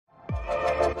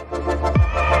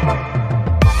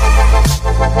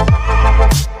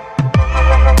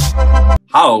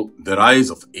how the rise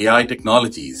of AI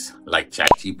technologies like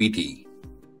ChatGPT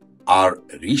are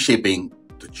reshaping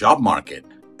the job market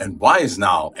and why is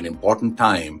now an important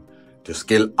time to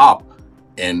skill up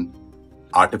in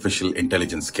artificial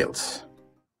intelligence skills.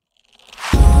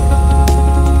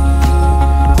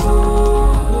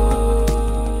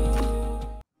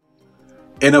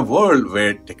 In a world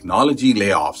where technology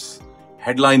layoffs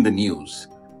headline the news,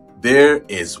 there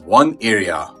is one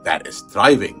area that is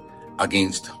thriving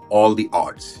against all the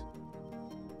odds.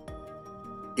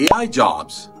 AI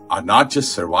jobs are not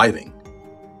just surviving,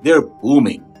 they're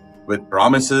booming with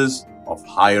promises of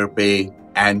higher pay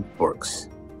and perks.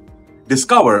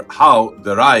 Discover how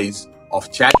the rise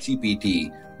of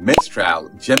ChatGPT, Mistral,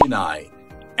 Gemini,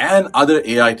 and other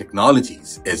AI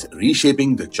technologies is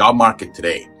reshaping the job market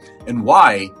today, and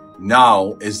why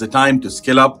now is the time to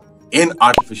skill up in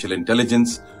artificial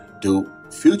intelligence to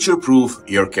future-proof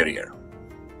your career.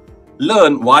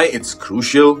 Learn why it's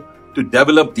crucial to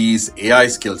develop these AI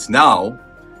skills now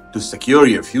to secure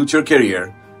your future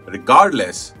career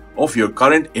regardless of your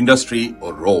current industry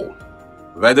or role,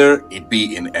 whether it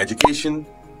be in education,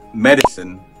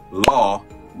 medicine, law,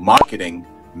 marketing,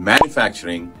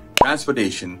 manufacturing,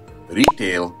 transportation,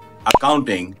 retail,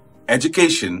 accounting,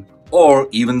 education, or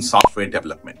even software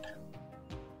development.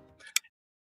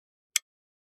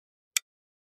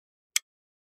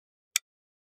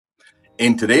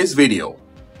 In today's video,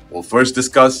 we'll first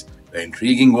discuss the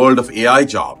intriguing world of AI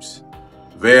jobs,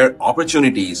 where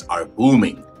opportunities are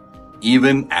booming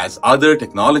even as other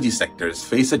technology sectors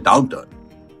face a downturn.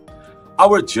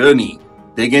 Our journey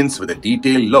begins with a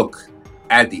detailed look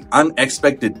at the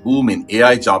unexpected boom in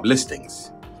AI job listings,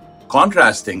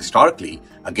 contrasting starkly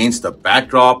against the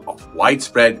backdrop of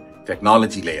widespread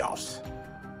technology layoffs.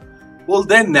 We'll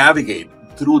then navigate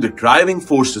through the driving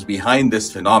forces behind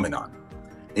this phenomenon,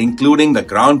 including the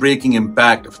groundbreaking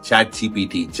impact of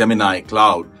ChatGPT, Gemini,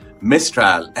 Claude,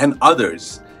 Mistral, and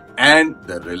others, and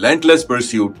the relentless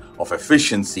pursuit of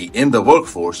efficiency in the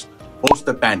workforce post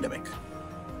the pandemic.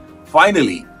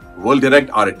 Finally, we'll direct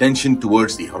our attention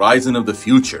towards the horizon of the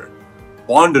future,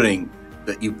 pondering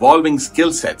the evolving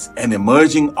skill sets and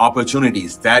emerging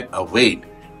opportunities that await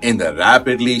in the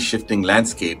rapidly shifting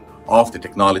landscape of the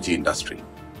technology industry.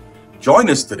 Join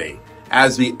us today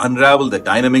as we unravel the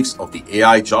dynamics of the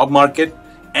AI job market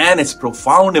and its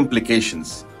profound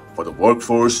implications for the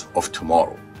workforce of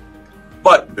tomorrow.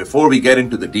 But before we get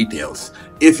into the details,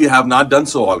 if you have not done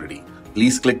so already,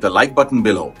 please click the like button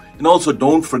below and also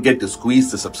don't forget to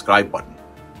squeeze the subscribe button.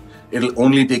 It'll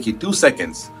only take you 2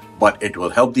 seconds, but it will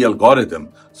help the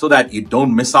algorithm so that you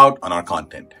don't miss out on our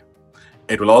content.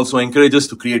 It will also encourage us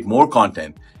to create more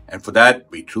content, and for that,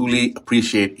 we truly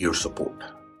appreciate your support.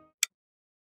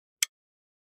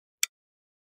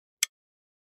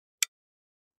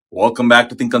 Welcome back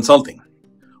to Think Consulting.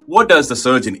 What does the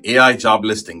surge in AI job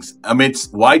listings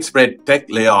amidst widespread tech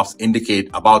layoffs indicate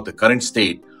about the current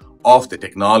state of the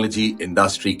technology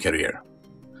industry career?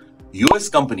 US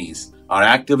companies are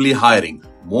actively hiring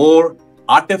more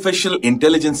artificial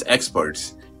intelligence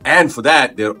experts, and for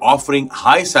that, they're offering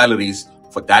high salaries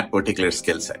for that particular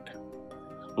skill set.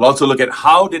 We'll also look at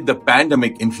how did the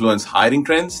pandemic influence hiring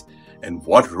trends and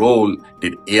what role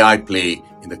did AI play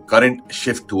in the current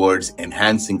shift towards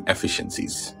enhancing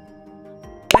efficiencies.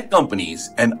 Tech companies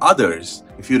and others,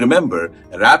 if you remember,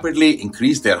 rapidly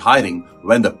increased their hiring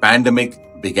when the pandemic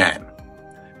began.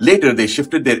 Later, they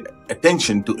shifted their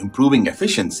attention to improving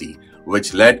efficiency,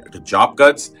 which led to job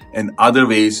cuts and other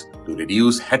ways to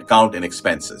reduce headcount and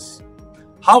expenses.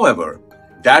 However,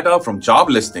 data from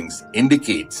job listings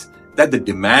indicates that the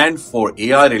demand for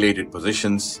AI-related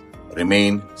positions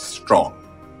remain strong.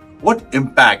 What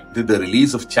impact did the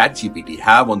release of ChatGPT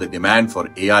have on the demand for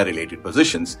AI-related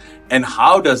positions, and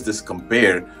how does this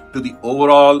compare to the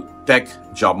overall tech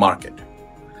job market?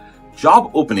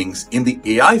 Job openings in the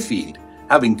AI field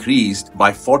have increased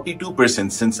by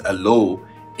 42% since a low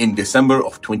in December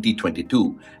of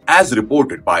 2022, as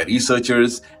reported by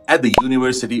researchers at the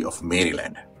University of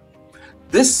Maryland.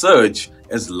 This surge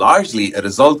is largely a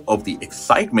result of the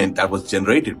excitement that was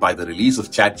generated by the release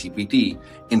of ChatGPT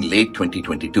in late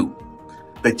 2022.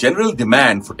 The general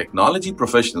demand for technology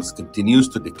professionals continues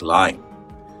to decline.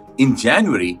 In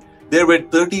January, there were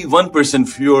 31%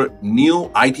 fewer new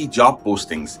IT job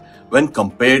postings when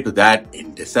compared to that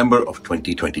in December of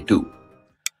 2022.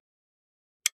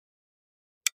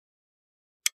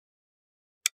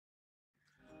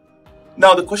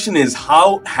 Now, the question is,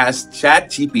 how has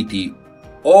ChatGPT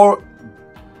or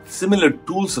similar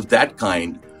tools of that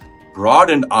kind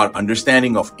broadened our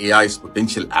understanding of AI's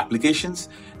potential applications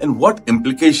and what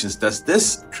implications does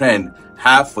this trend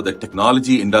have for the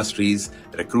technology industry's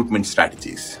recruitment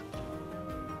strategies.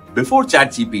 Before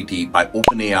ChatGPT by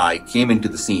OpenAI came into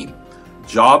the scene,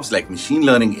 jobs like machine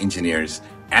learning engineers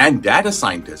and data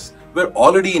scientists were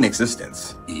already in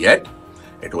existence. Yet,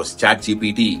 it was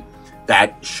ChatGPT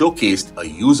that showcased a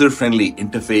user-friendly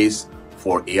interface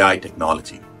for AI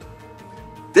technology.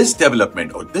 This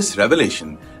development or this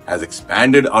revelation has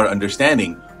expanded our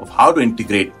understanding of how to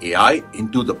integrate AI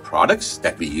into the products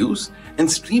that we use and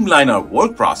streamline our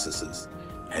work processes.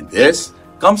 And this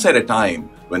comes at a time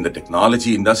when the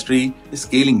technology industry is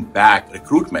scaling back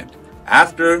recruitment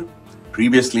after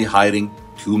previously hiring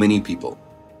too many people.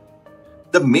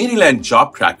 The Maryland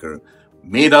Job Tracker,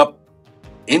 made up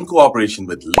in cooperation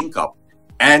with LinkUp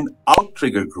and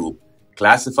Outrigger Group,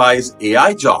 classifies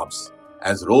AI jobs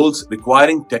as roles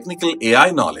requiring technical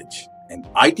AI knowledge, and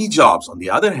IT jobs, on the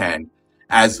other hand,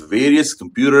 as various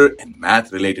computer and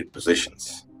math-related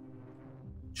positions.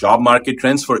 Job market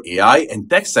trends for AI and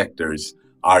tech sectors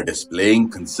are displaying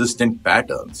consistent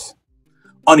patterns.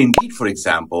 On Indeed, for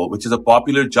example, which is a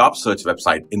popular job search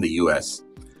website in the US,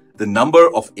 the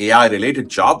number of AI-related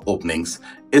job openings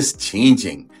is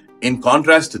changing in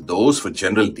contrast to those for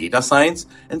general data science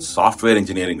and software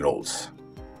engineering roles.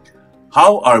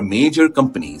 How are major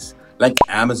companies like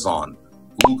Amazon,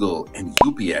 Google, and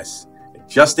UPS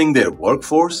adjusting their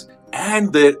workforce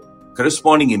and their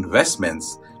corresponding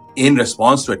investments in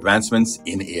response to advancements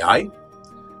in AI?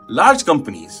 Large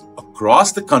companies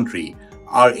across the country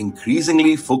are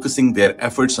increasingly focusing their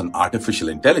efforts on artificial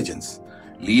intelligence,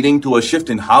 leading to a shift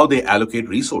in how they allocate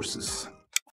resources.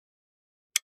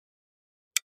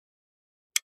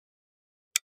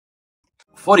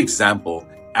 For example,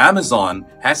 Amazon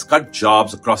has cut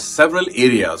jobs across several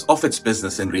areas of its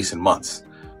business in recent months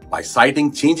by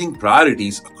citing changing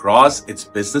priorities across its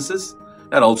businesses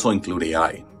that also include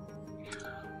AI.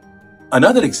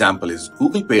 Another example is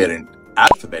Google parent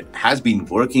Alphabet has been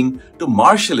working to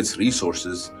marshal its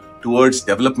resources towards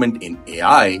development in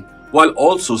AI while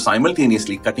also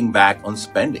simultaneously cutting back on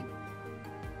spending.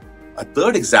 A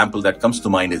third example that comes to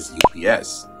mind is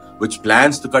UPS, which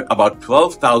plans to cut about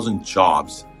 12,000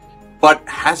 jobs but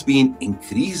has been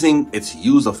increasing its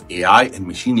use of AI and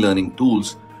machine learning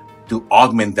tools to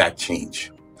augment that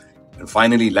change. And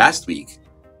finally, last week,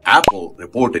 Apple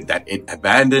reported that it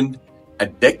abandoned a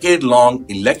decade-long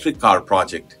electric car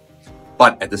project,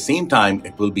 but at the same time,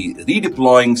 it will be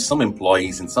redeploying some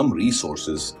employees and some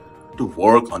resources to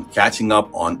work on catching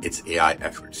up on its AI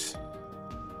efforts.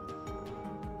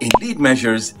 Indeed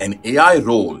measures an AI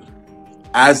role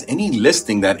as any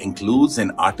listing that includes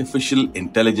an artificial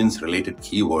intelligence related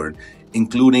keyword,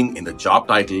 including in the job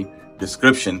title,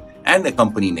 description, and a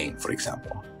company name, for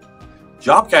example.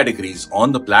 Job categories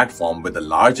on the platform with the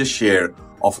largest share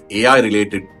of AI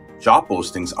related job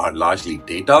postings are largely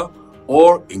data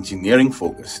or engineering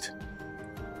focused.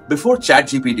 Before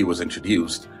ChatGPT was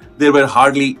introduced, there were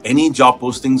hardly any job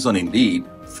postings on Indeed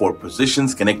for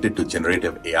positions connected to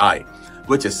generative AI,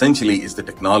 which essentially is the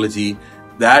technology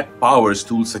that powers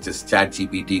tools such as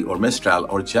ChatGPT or Mistral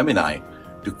or Gemini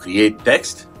to create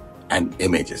text and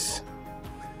images.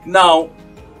 Now,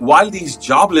 while these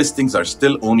job listings are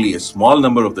still only a small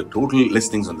number of the total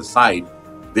listings on the site,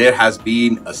 there has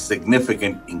been a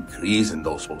significant increase in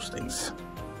those postings.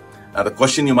 Now, the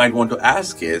question you might want to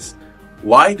ask is,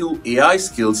 why do AI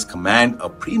skills command a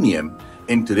premium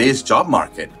in today's job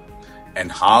market?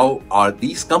 And how are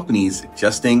these companies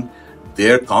adjusting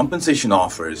their compensation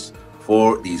offers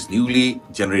for these newly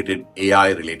generated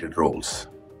AI-related roles?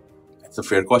 That's a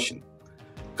fair question.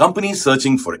 Companies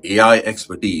searching for AI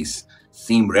expertise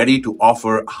seem ready to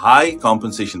offer high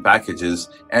compensation packages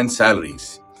and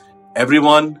salaries.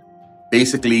 Everyone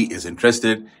basically is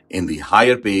interested in the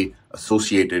higher pay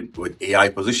associated with AI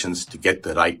positions to get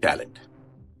the right talent.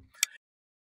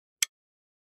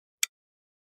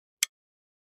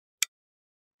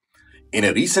 In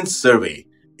a recent survey,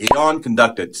 Aon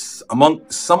conducted among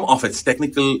some of its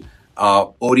technical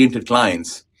oriented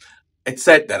clients, it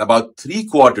said that about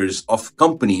 3/4 of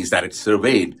companies that it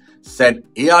surveyed said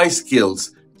AI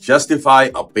skills justify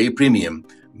a pay premium,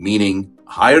 meaning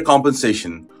higher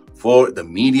compensation for the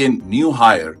median new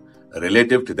hire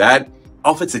relative to that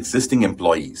of its existing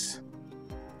employees.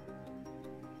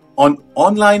 On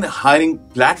online hiring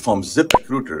platform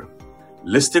ZipRecruiter,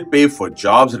 listed pay for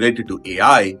jobs related to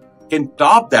AI can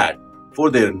top that for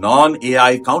their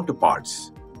non-AI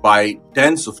counterparts by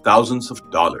tens of thousands of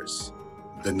dollars.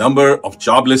 The number of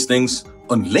job listings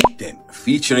on LinkedIn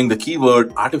featuring the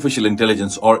keyword artificial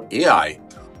intelligence or AI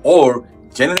or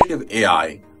generative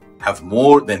AI have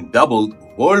more than doubled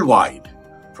worldwide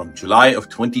from July of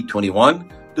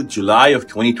 2021 to July of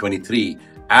 2023,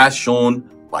 as shown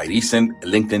by recent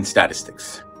LinkedIn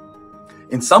statistics.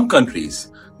 In some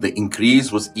countries, the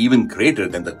increase was even greater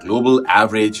than the global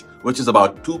average, which is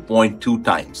about 2.2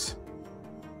 times.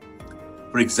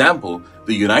 For example,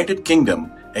 the United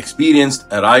Kingdom experienced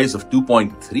a rise of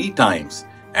 2.3 times,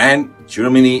 and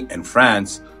Germany and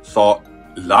France saw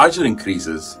larger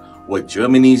increases, with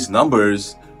Germany's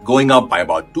numbers going up by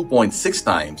about 2.6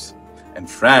 times and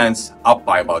France up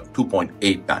by about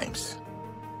 2.8 times.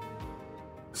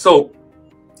 So,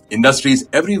 industries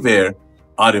everywhere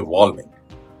are evolving.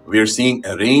 We are seeing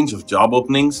a range of job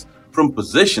openings from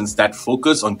positions that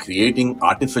focus on creating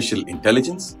artificial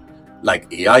intelligence,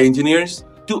 like AI engineers,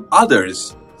 to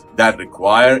others that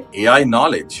require AI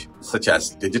knowledge, such as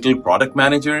digital product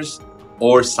managers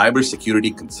or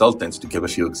cybersecurity consultants, to give a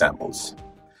few examples.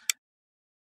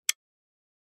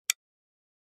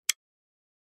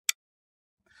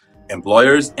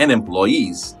 Employers and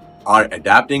employees are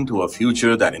adapting to a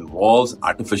future that involves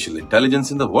artificial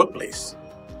intelligence in the workplace.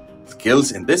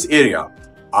 Skills in this area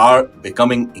are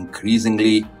becoming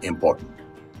increasingly important.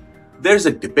 There's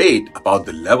a debate about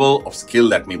the level of skill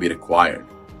that may be required.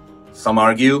 Some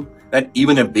argue that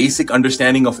even a basic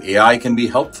understanding of AI can be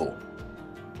helpful.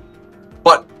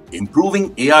 But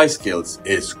improving AI skills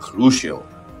is crucial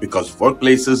because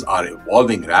workplaces are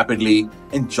evolving rapidly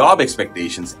and job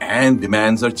expectations and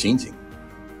demands are changing.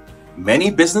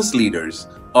 Many business leaders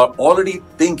are already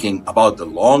thinking about the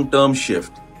long-term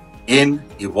shift in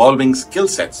evolving skill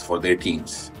sets for their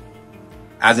teams.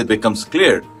 As it becomes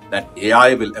clear that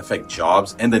AI will affect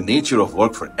jobs and the nature of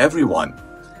work for everyone,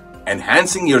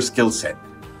 enhancing your skill set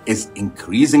is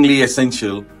increasingly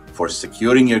essential for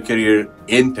securing your career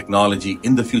in technology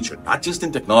in the future. Not just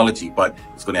in technology, but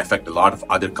it's going to affect a lot of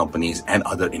other companies and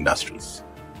other industries.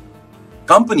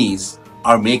 Companies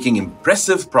are making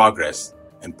impressive progress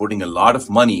and putting a lot of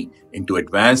money into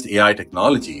advanced AI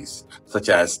technologies, such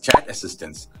as chat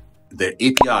assistants, their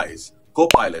APIs,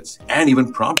 co-pilots, and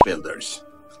even prompt builders.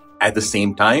 At the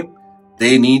same time,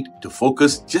 they need to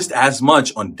focus just as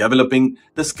much on developing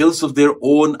the skills of their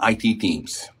own IT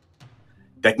teams.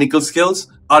 Technical skills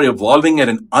are evolving at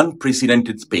an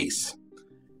unprecedented pace.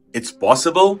 It's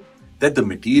possible that the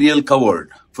material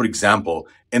covered, for example,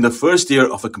 in the first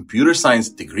year of a computer science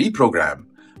degree program,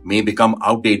 may become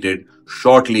outdated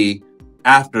shortly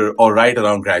after or right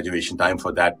around graduation time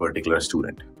for that particular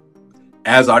student.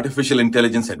 As artificial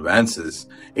intelligence advances,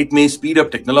 it may speed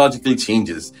up technological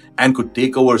changes and could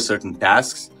take over certain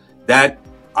tasks that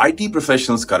IT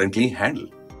professionals currently handle.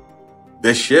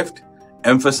 This shift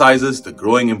emphasizes the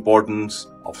growing importance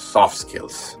of soft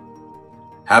skills.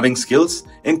 Having skills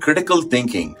in critical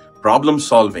thinking, problem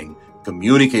solving,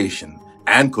 communication,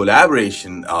 and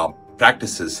collaboration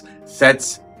practices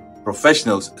sets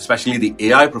professionals, especially the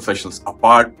AI professionals,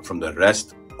 apart from the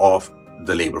rest of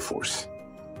the labor force.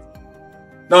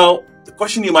 Now, the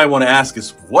question you might want to ask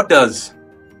is, what does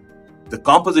the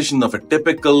composition of a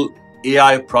typical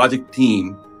AI project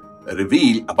team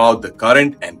reveal about the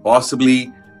current and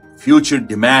possibly future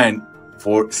demand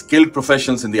for skilled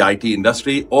professionals in the IT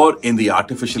industry or in the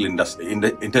artificial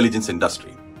intelligence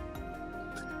industry?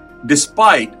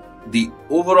 Despite the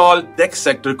overall tech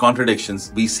sector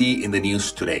contradictions we see in the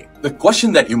news today, the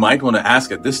question that you might want to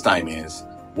ask at this time is,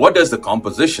 what does the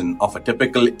composition of a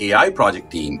typical AI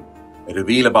project team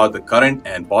reveal about the current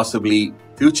and possibly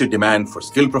future demand for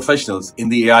skilled professionals in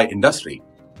the AI industry,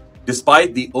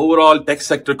 despite the overall tech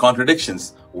sector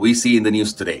contradictions we see in the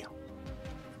news today?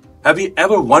 Have you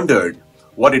ever wondered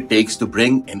what it takes to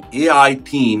bring an AI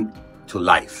team to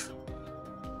life?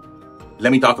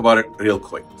 Let me talk about it real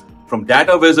quick. From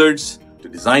data wizards to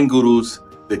design gurus,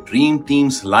 the dream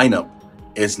team's lineup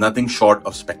is nothing short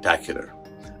of spectacular.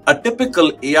 A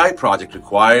typical AI project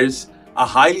requires a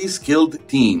highly skilled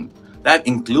team that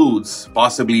includes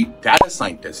possibly data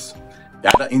scientists,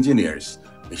 data engineers,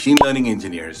 machine learning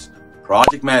engineers,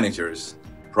 project managers,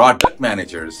 product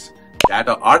managers,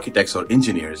 data architects or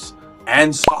engineers,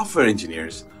 and software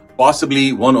engineers,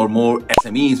 possibly one or more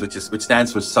SMEs, which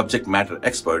stands for subject matter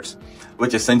experts,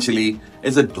 which essentially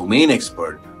is a domain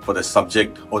expert for the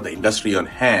subject or the industry on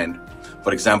hand.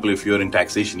 For example, if you're in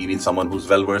taxation, you need someone who's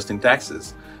well versed in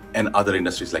taxes and other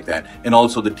industries like that. And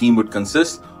also the team would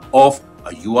consist of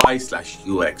a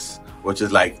UI/UX, which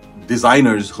is like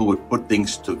designers who would put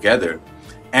things together.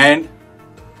 And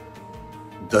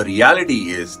the reality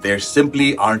is there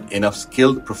simply aren't enough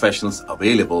skilled professionals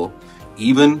available,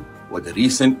 even with the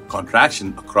recent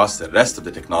contraction across the rest of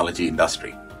the technology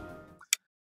industry.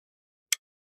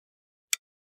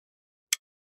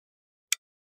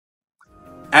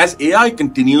 As AI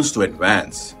continues to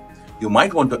advance, you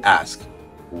might want to ask,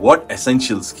 what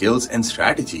essential skills and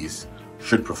strategies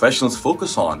should professionals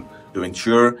focus on to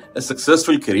ensure a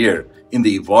successful career in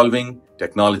the evolving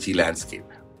technology landscape?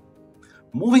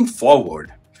 Moving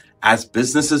forward, as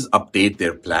businesses update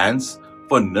their plans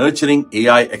for nurturing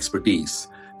AI expertise,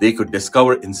 they could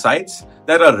discover insights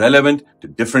that are relevant to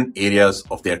different areas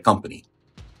of their company.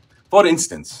 For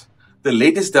instance, the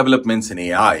latest developments in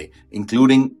AI,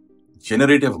 including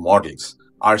generative models,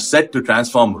 are set to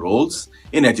transform roles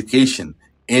in education,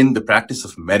 in the practice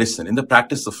of medicine, in the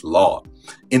practice of law,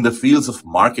 in the fields of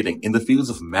marketing, in the fields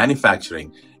of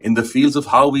manufacturing, in the fields of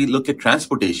how we look at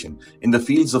transportation, in the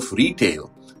fields of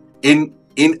retail, in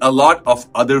a lot of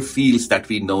other fields that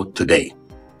we know today.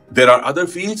 There are other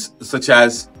fields such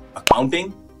as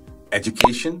accounting,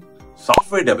 education,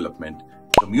 software development,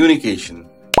 communication,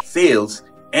 sales,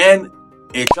 and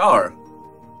HR.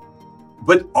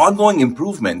 But ongoing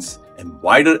improvements and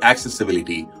wider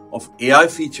accessibility of AI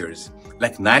features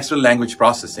like natural language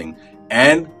processing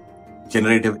and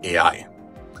generative AI.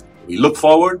 We look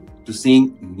forward to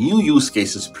seeing new use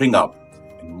cases spring up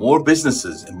and more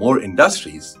businesses and more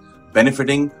industries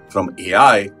benefiting from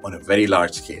AI on a very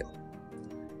large scale.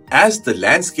 As the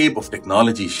landscape of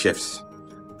technology shifts,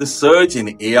 the surge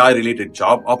in AI-related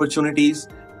job opportunities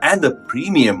and the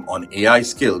premium on AI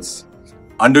skills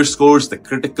underscores the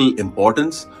critical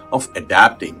importance of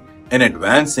adapting and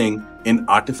advancing in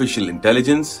artificial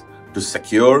intelligence to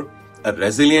secure a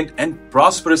resilient and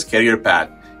prosperous career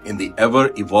path in the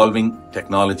ever-evolving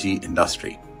technology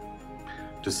industry.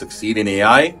 To succeed in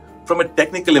AI, from a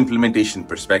technical implementation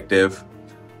perspective,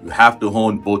 you have to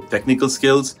hone both technical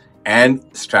skills and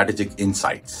strategic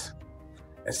insights.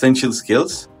 Essential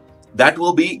skills that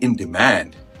will be in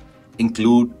demand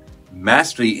include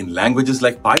mastery in languages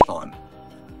like Python,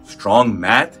 strong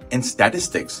math and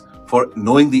statistics for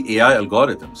knowing the AI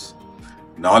algorithms,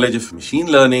 knowledge of machine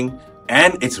learning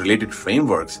and its related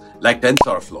frameworks like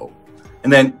TensorFlow.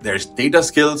 And then there's data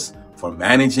skills for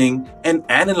managing and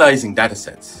analyzing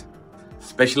datasets,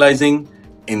 specializing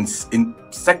in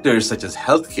sectors such as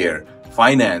healthcare,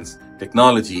 finance,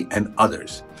 technology, and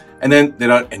others. And then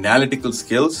there are analytical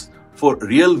skills for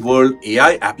real-world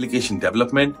AI application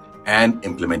development and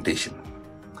implementation.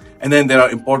 And then there are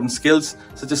important skills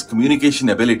such as communication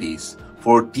abilities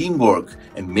for teamwork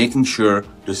and making sure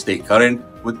to stay current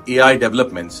with AI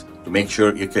developments to make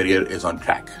sure your career is on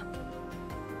track.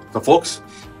 So folks,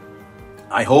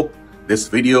 I hope this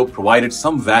video provided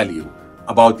some value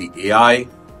about the AI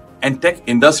and tech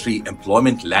industry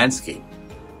employment landscape.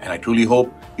 And I truly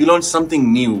hope you learned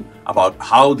something new about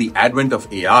how the advent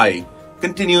of AI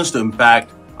continues to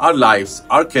impact our lives,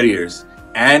 our careers,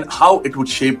 and how it would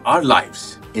shape our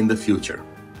lives in the future.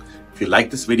 If you like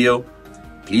this video,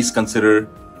 please consider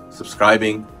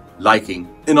subscribing, liking,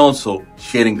 and also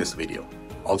sharing this video.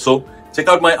 Also, check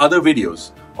out my other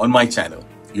videos on my channel.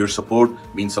 Your support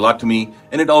means a lot to me,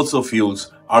 and it also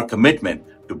fuels our commitment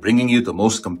to bringing you the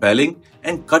most compelling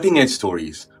and cutting-edge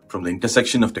stories from the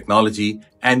intersection of technology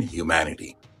and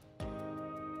humanity.